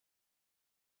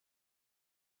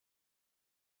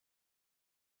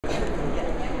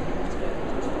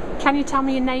Can you tell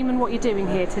me your name and what you're doing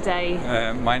here today?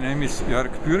 My name is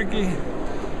Jorg Burgi.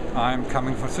 I'm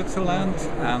coming from Switzerland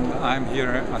and I'm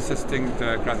here assisting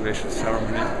the graduation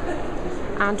ceremony.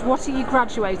 And what are you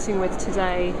graduating with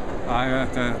today?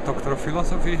 I'm the Doctor of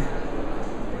Philosophy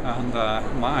and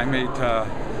I made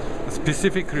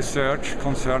specific research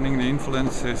concerning the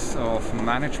influences of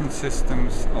management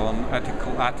systems on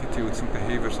ethical attitudes and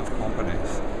behaviors of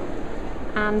companies.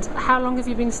 And how long have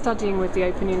you been studying with the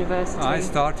Open University? I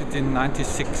started in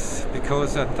 '96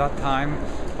 because at that time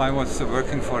I was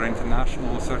working for an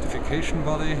international certification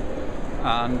body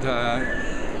and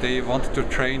they wanted to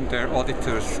train their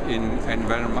auditors in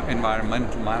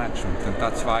environmental management, and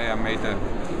that's why I made a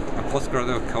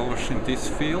postgraduate course in this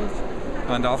field.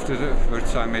 And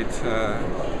afterwards I made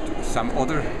some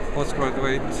other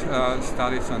postgraduate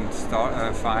studies and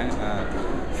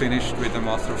finished with a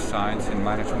Master of Science in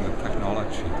Management and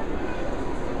Technology.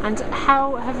 And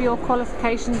how have your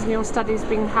qualifications and your studies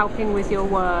been helping with your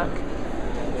work?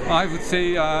 I would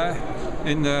say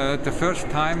in the first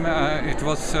time it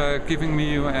was giving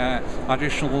me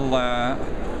additional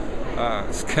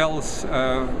skills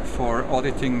for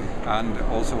auditing and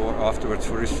also afterwards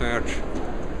for research.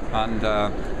 And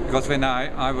because when I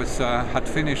had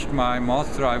finished my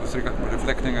master, I was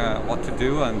reflecting what to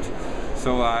do, and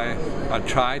so I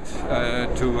tried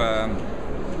to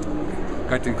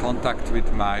get in contact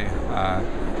with my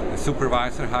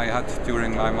supervisor I had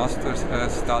during my master's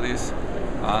studies,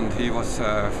 and he was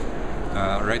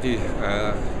ready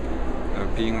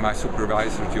being my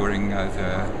supervisor during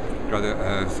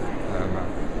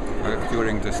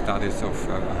the studies of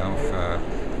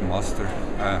master.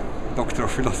 Doctor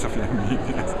of Philosophy, I mean.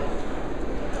 Yes.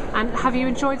 And have you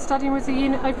enjoyed studying with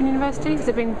the Open University? Has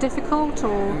it been difficult,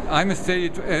 or? I must say,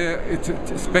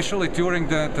 especially during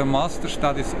the master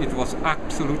studies, it was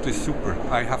absolutely super.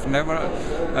 I have never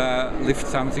lived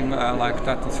something like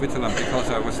that in Switzerland, because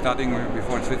I was studying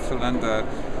before in Switzerland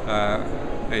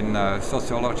in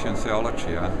sociology and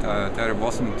theology, and there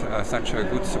wasn't such a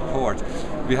good support.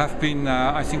 We have been,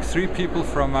 I think, 3 people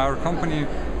from our company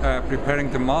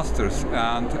preparing the masters,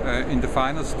 and in the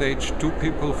final stage 2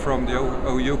 people from the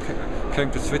OU came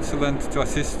to Switzerland to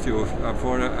assist you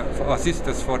assist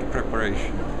us for the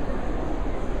preparation.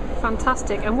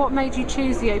 Fantastic. And what made you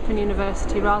choose the Open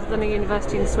University rather than a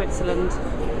university in Switzerland?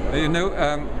 You know,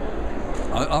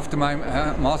 after my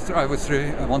master I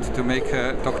wanted to make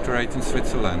a doctorate in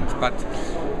Switzerland, but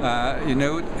you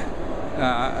know,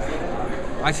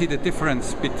 I see the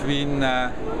difference between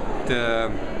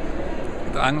the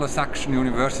Anglo-Saxon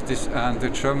universities and the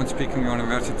German-speaking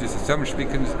universities. The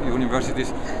German-speaking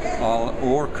universities are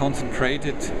all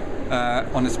concentrated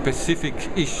on a specific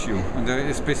issue, and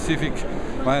a specific.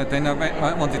 Well, then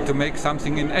I wanted to make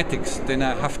something in ethics. Then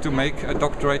I have to make a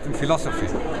doctorate in philosophy,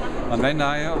 and then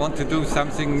I want to do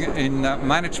something in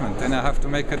management. Then I have to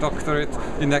make a doctorate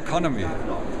in economy.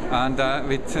 And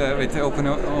with the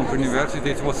Open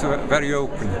University, it was very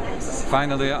open.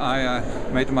 Finally, I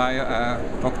made my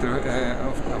Doctor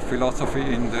of Philosophy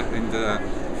in the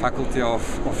Faculty of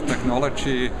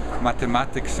Technology,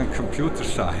 Mathematics and Computer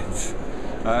Science,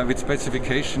 with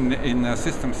specification in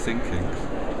systems thinking.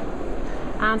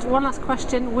 And one last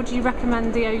question, would you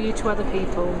recommend the OU to other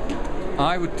people?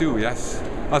 I would do, yes.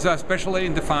 Also, especially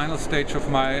in the final stage of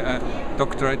my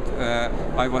doctorate,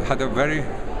 I had a very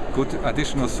good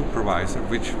additional supervisor,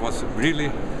 which was really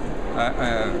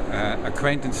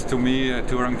acquaintance to me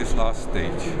during this last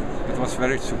stage. It was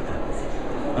very super.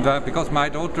 And because my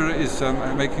daughter is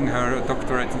making her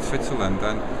doctorate in Switzerland,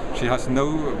 and she has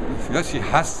she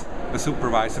has a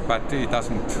supervisor, but he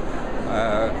doesn't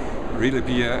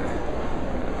really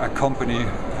accompany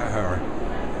her.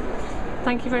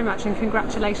 Thank you very much, and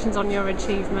congratulations on your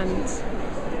achievement.